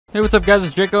Hey, what's up guys,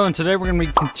 it's Jaco, and today we're going to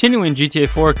be continuing GTA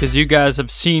 4 because you guys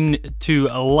have seen to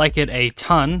like it a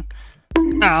ton.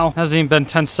 Ow, hasn't even been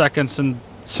 10 seconds and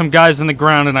some guys in the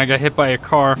ground and I got hit by a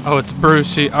car. Oh, it's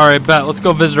Brucey. Alright, bet. Let's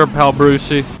go visit our pal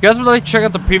Brucey. If you guys would like to check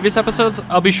out the previous episodes,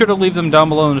 I'll be sure to leave them down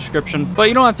below in the description, but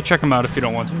you don't have to check them out if you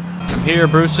don't want to. I'm here,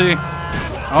 Brucey.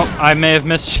 Oh, I may have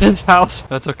missed his house.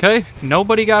 That's okay.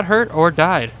 Nobody got hurt or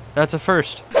died. That's a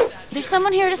first. There's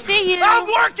someone here to see you. I'm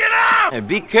working out! Hey,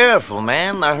 be careful,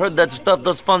 man. I heard that stuff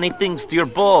does funny things to your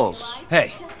balls.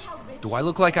 Hey, do I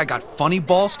look like I got funny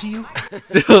balls to you?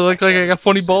 Do I look like I got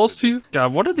funny balls to you?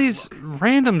 God, what are these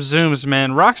random zooms,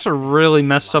 man? Rockstar really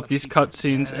messed up these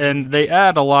cutscenes, and they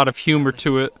add a lot of humor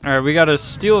to it. Alright, we gotta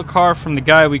steal a car from the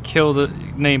guy we killed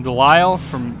named Lyle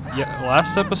from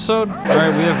last episode.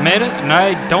 Alright, we have made it, and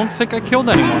I don't think I killed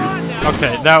anyone.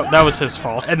 Okay, that was his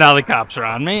fault. And now the cops are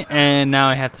on me, and now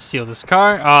I have to steal this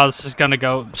car. Oh, this is gonna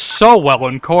go so well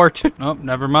in court. Oh,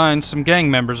 never mind. Some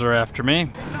gang members are after me.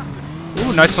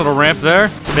 Ooh, nice little ramp there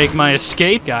to make my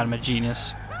escape. God, I'm a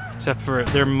genius. Except for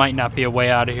there might not be a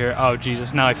way out of here. Oh,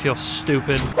 Jesus, now I feel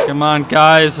stupid. Come on,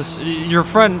 guys. Your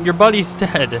buddy's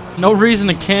dead. No reason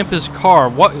to camp his car.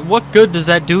 What good does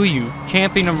that do you?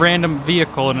 Camping a random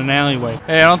vehicle in an alleyway.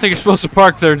 Hey, I don't think you're supposed to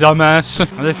park there, dumbass.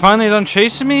 Are they finally done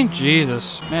chasing me?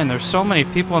 Jesus. Man, there's so many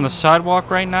people on the sidewalk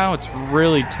right now. It's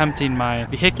really tempting my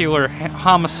vehicular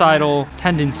homicidal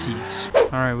tendencies. All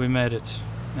right, we made it.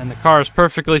 And the car is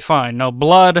perfectly fine. No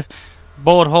blood.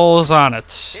 Bullet holes on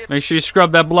it. Make sure you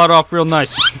scrub that blood off real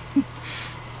nice.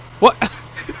 What?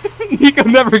 Nico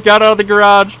never got out of the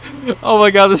garage. Oh my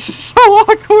god, this is so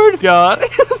awkward. God.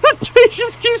 He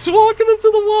just keeps walking into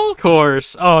the wall. Of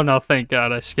course. Oh no, thank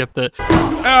god I skipped it.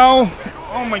 Ow.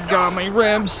 Oh my god, my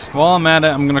ribs. While I'm at it,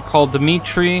 I'm gonna call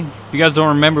Dimitri. If you guys don't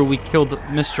remember, we killed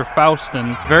Mr.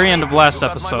 Faustin. Very end of last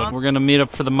episode. We're gonna meet up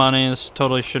for the money. This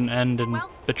totally shouldn't end in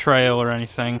betrayal or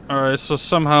anything. Alright, so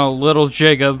somehow little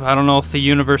Jacob, I don't know if the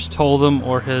universe told him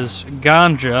or his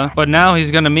ganja, but now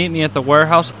he's gonna meet me at the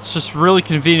warehouse. It's just really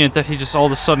convenient that he just all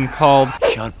of a sudden called.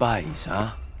 Sharp eyes,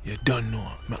 huh? You don't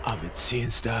know my avid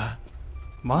siesta.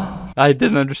 What? I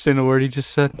didn't understand a word he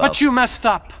just said. But you messed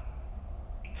up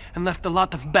and left a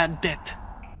lot of bad debt.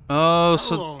 Oh,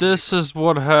 so this is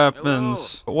what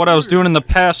happens. What I was doing in the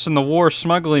past in the war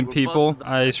smuggling people,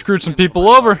 I screwed some people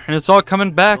over and it's all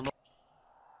coming back.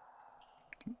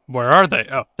 Where are they?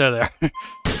 Oh, there they are.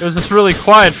 It was just really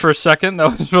quiet for a second.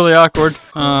 That was really awkward.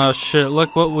 Oh, shit.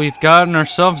 Look what we've gotten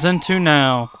ourselves into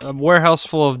now. A warehouse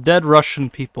full of dead Russian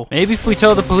people. Maybe if we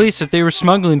tell the police that they were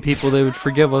smuggling people, they would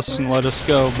forgive us and let us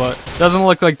go, but it doesn't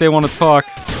look like they want to talk.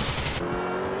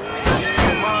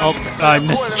 Oh, I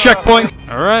missed the checkpoint.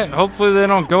 Alright, hopefully they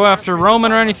don't go after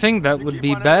Roman or anything. That would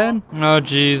be bad. Oh,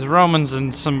 geez. Roman's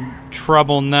in some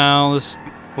trouble now. This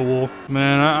fool.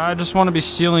 Man, I just want to be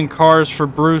stealing cars for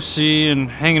Brucey and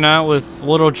hanging out with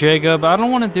little Jacob. I don't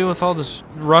want to deal with all this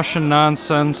Russian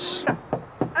nonsense.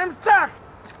 I'm stuck!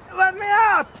 Let me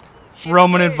out!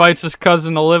 Roman invites his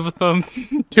cousin to live with him.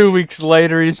 2 weeks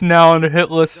later, he's now on a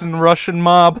hit list in Russian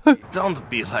mob. Don't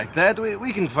be like that.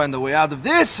 We can find a way out of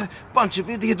this. Bunch of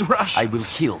idiot Russians. I will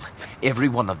kill every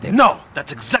one of them. No,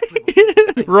 that's exactly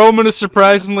what Roman is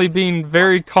surprisingly being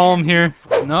very calm here.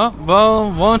 No,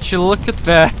 well, won't you look at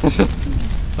that?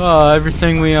 Oh,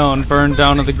 everything we own burned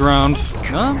down to the ground.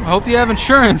 Well, hope you have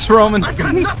insurance, Roman. I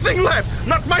got nothing left.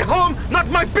 Not my home, not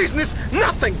my business,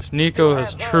 nothing. Nico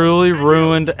has truly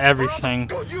ruined everything.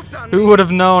 Who would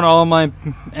have known all my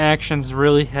actions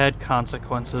really had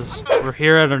consequences? We're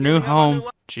here at our new home.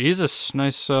 Jesus,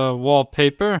 nice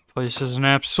wallpaper. Place is an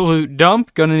absolute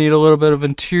dump. Gonna need a little bit of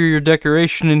interior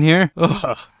decoration in here.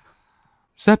 Ugh.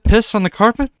 Is that piss on the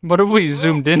carpet? What have we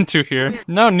zoomed into here?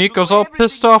 Now Nico's all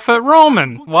pissed off at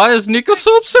Roman. Why is Nico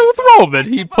so upset with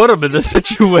Roman? He put him in this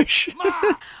situation.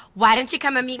 Why don't you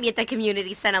come and meet me at the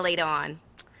community center later on?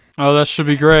 Oh, that should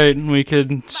be great. We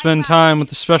could spend time with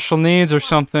the special needs or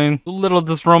something. Little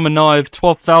does Roman know I have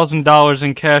 $12,000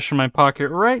 in cash in my pocket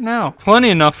right now. Plenty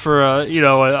enough for,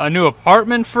 a new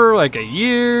apartment for like a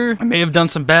year. I may have done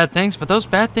some bad things, but those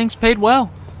bad things paid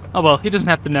well. Oh well, he doesn't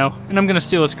have to know. And I'm gonna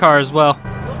steal his car as well.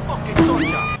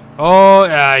 Oh,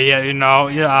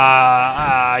 I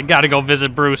gotta go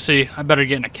visit Brucey. I better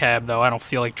get in a cab, though. I don't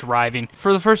feel like driving.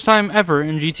 For the first time ever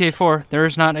in GTA 4, there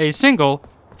is not a single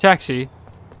taxi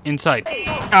in sight. Okay,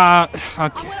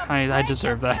 I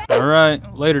deserve that.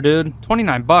 Alright, later, dude.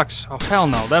 29 bucks. Oh, hell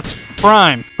no. That's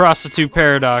prime prostitute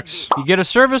paradox. You get a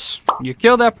service, you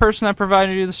kill that person that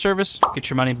provided you the service, get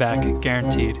your money back,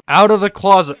 guaranteed. Out of the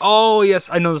closet. Oh, yes,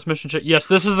 I know this mission shit. Yes,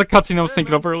 this is the cutscene I was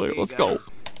thinking of earlier. Let's go.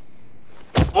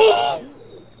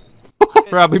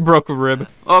 Probably broke a rib.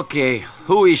 Okay,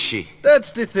 who is she?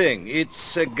 That's the thing.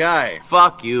 It's a guy.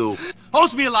 Fuck you.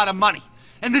 Owes me a lot of money,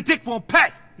 and the dick won't pay.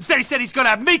 Instead, he said he's gonna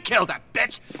have me kill that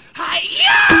bitch.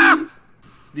 Hi-ya!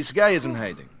 This guy isn't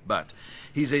hiding, but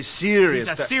he's a serious...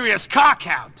 He's a serious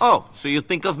cockhound. Oh, so you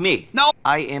think of me? No.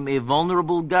 I am a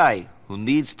vulnerable guy who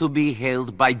needs to be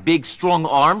held by big, strong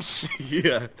arms?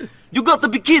 Yeah. You got to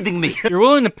be kidding me. You're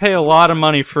willing to pay a lot of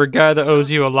money for a guy that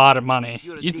owes you a lot of money.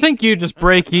 You'd think you'd just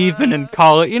break even and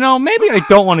call it, you know, maybe I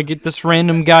don't want to get this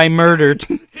random guy murdered.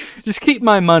 Just keep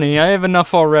my money. I have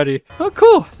enough already. Oh,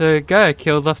 cool. The guy I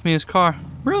killed left me his car.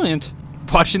 Brilliant.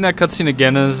 Watching that cutscene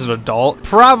again as an adult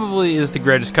probably is the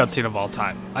greatest cutscene of all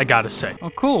time, I gotta say. Oh,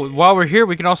 cool. While we're here,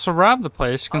 we can also rob the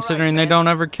place, considering they don't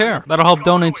ever care. That'll help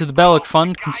donate to the Bellic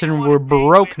Fund, considering we're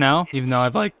broke now, even though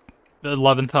I've like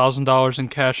 $11,000 in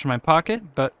cash in my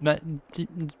pocket, but that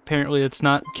apparently it's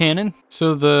not canon.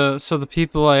 So the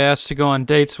people I asked to go on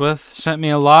dates with sent me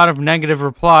a lot of negative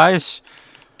replies.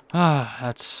 Ah,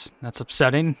 that's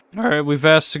upsetting. Alright, we've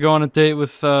asked to go on a date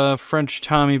with French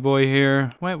Tommy boy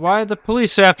here. Wait, why are the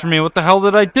police after me? What the hell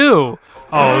did I do?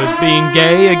 Oh, is being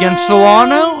gay against the law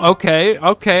now? Okay,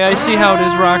 I see how it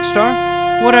is,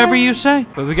 Rockstar. Whatever you say.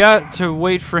 But we got to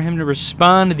wait for him to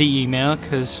respond to the email,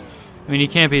 because... I mean, you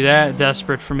can't be that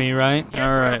desperate for me, right?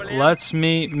 Alright, let's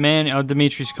meet Manny. Oh,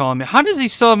 Dimitri's calling me. How does he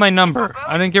still have my number?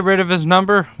 I didn't get rid of his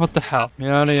number? What the hell?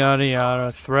 Yada, yada,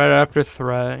 yada. Threat after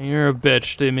threat. You're a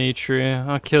bitch, Dimitri.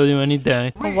 I'll kill you any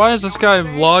day. Oh, why is this guy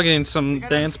vlogging some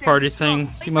dance party thing?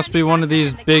 He must be one of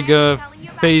these big,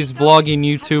 phase vlogging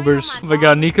YouTubers. Oh my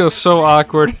god, Nico's so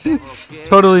awkward.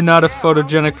 Totally not a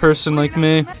photogenic person like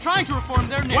me. Trying to reform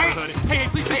their neighborhood. Hey,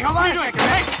 please, hey, hold on a second.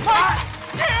 Hey,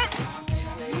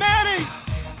 Manny!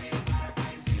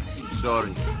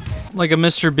 Sorry. Like a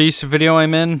Mr. Beast video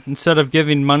I'm in, instead of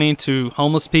giving money to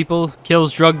homeless people,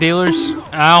 kills drug dealers.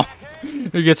 Ow.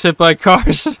 He gets hit by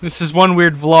cars. This is one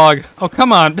weird vlog. Oh,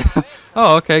 come on.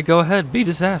 Oh, okay, go ahead. Beat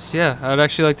his ass. Yeah, I'd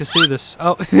actually like to see this.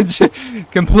 Oh,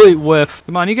 complete whiff.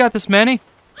 Come on, you got this, Manny.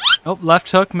 Oh,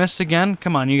 left hook, missed again.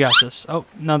 Come on, you got this. Oh,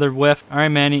 another whiff. All right,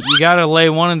 Manny, you gotta lay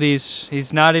one of these.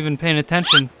 He's not even paying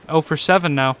attention. 0 for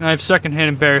 7 now. I have secondhand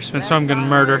embarrassment, so I'm gonna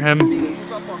murder him.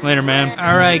 Later, man.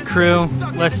 All right, crew.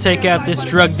 Let's take out this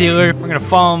drug dealer. We're gonna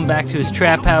follow him back to his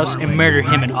trap house and murder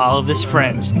him and all of his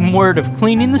friends. Word of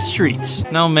cleaning the streets.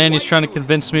 Now, Manny's trying to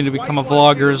convince me to become a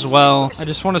vlogger as well. I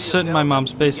just want to sit in my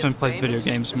mom's basement and play video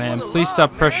games, man. Please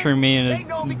stop pressuring me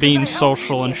into being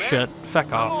social and shit.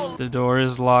 Feck off. The door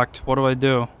is locked. What do I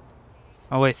do?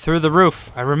 Oh, wait, through the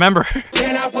roof. I remember.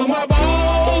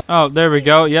 Oh, there we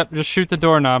go. Yep, just shoot the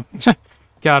doorknob.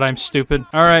 God, I'm stupid.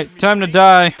 Alright, time to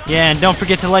die. Yeah, and don't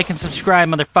forget to like and subscribe,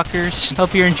 motherfuckers.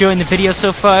 Hope you're enjoying the video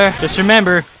so far. Just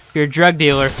remember, if you're a drug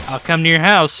dealer, I'll come to your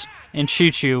house and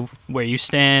shoot you where you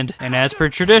stand. And as per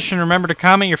tradition, remember to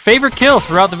comment your favorite kill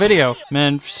throughout the video.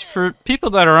 Man, for people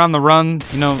that are on the run,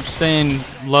 you know, staying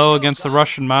low against the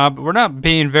Russian mob, we're not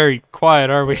being very quiet,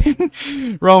 are we?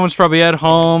 Roman's probably at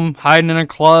home, hiding in a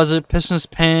closet, pissing his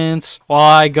pants, while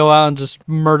I go out and just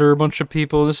murder a bunch of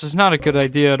people. This is not a good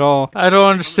idea at all. I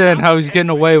don't understand how he's getting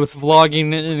away with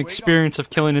vlogging an experience of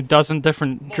killing a dozen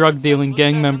different drug-dealing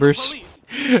gang members.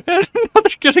 And now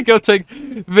they're gonna go take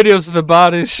videos of the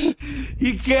bodies.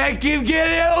 You can't keep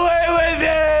getting away with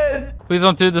it! Please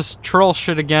don't do this troll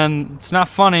shit again. It's not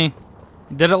funny.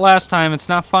 You did it last time. It's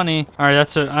not funny. Alright,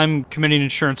 that's it. I'm committing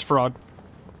insurance fraud.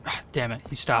 Damn it,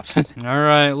 he stops.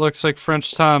 Alright, looks like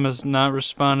French Tom has not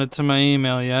responded to my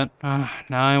email yet. Now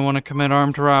I want to commit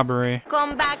armed robbery.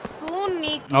 Come back soon,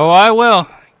 Nick. Oh, I will.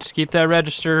 Just keep that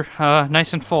register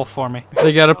nice and full for me.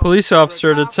 They got a police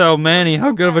officer to tell Manny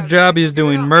how good of a job he's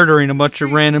doing murdering a bunch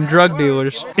of random drug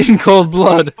dealers in cold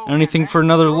blood. Anything for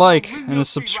another like and a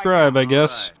subscribe, I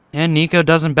guess. And Nico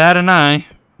doesn't bat an eye.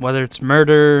 Whether it's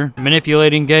murder,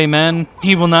 manipulating gay men,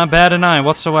 he will not bat an eye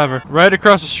whatsoever. Right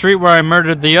across the street where I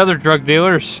murdered the other drug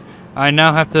dealers, I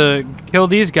now have to kill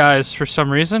these guys for some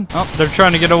reason. Oh, they're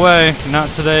trying to get away. Not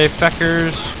today,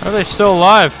 feckers. Are they still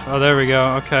alive? Oh, there we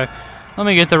go. Okay. Let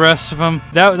me get the rest of them.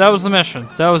 That was the mission.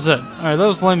 That was it. Alright, that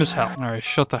was lame as hell. Alright,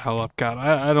 shut the hell up. God,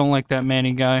 I don't like that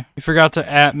Manny guy. He forgot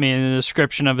to at me in the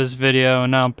description of his video,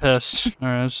 and now I'm pissed.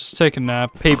 Alright, let's just take a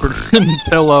nap. Paper thin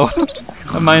pillow.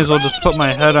 I might as well just put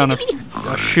my head on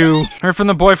a shoe. Heard from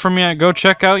the boy from yet. Go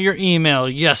check out your email.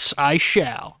 Yes, I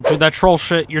shall. Do that troll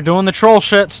shit. You're doing the troll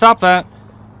shit. Stop that.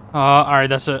 Alright,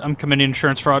 that's it. I'm committing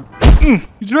insurance fraud.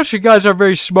 These Russian guys are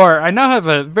very smart. I now have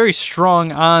a very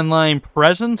strong online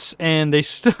presence, and they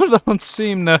still don't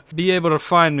seem to be able to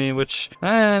find me, which,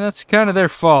 that's kind of their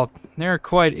fault. They're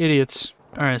quite idiots.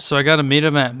 Alright, so I gotta meet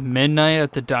them at midnight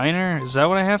at the diner? Is that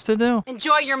what I have to do?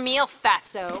 Enjoy your meal,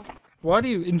 fatso. Why do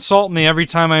you insult me every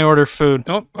time I order food?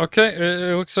 Oh, okay.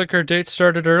 It looks like our date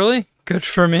started early. Good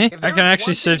for me. I can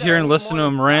actually sit here and listen to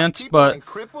him rant, but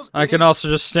I can also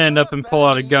just stand up and pull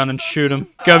out a gun and shoot him.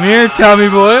 Come here, Tommy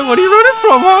boy. What are you running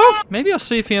from, huh? Maybe I'll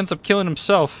see if he ends up killing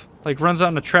himself. Like runs out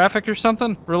into traffic or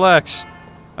something? Relax.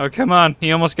 Oh, come on.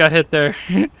 He almost got hit there.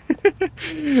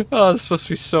 Oh, this is supposed to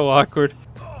be so awkward.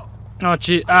 Oh,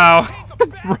 gee. Ow.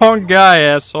 Wrong guy,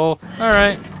 asshole.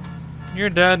 Alright. You're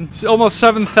dead. It's almost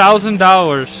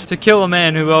 $7,000 to kill a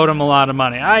man who owed him a lot of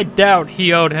money. I doubt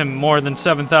he owed him more than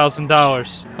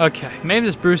 $7,000. Okay, maybe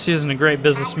this Brucey isn't a great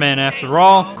businessman after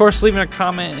all. Of course, leaving a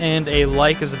comment and a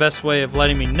like is the best way of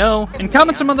letting me know. And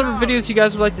comment some other videos you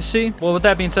guys would like to see. Well, with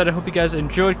that being said, I hope you guys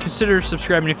enjoyed. Consider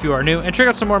subscribing if you are new. And check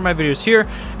out some more of my videos here.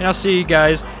 And I'll see you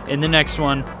guys in the next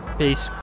one. Peace.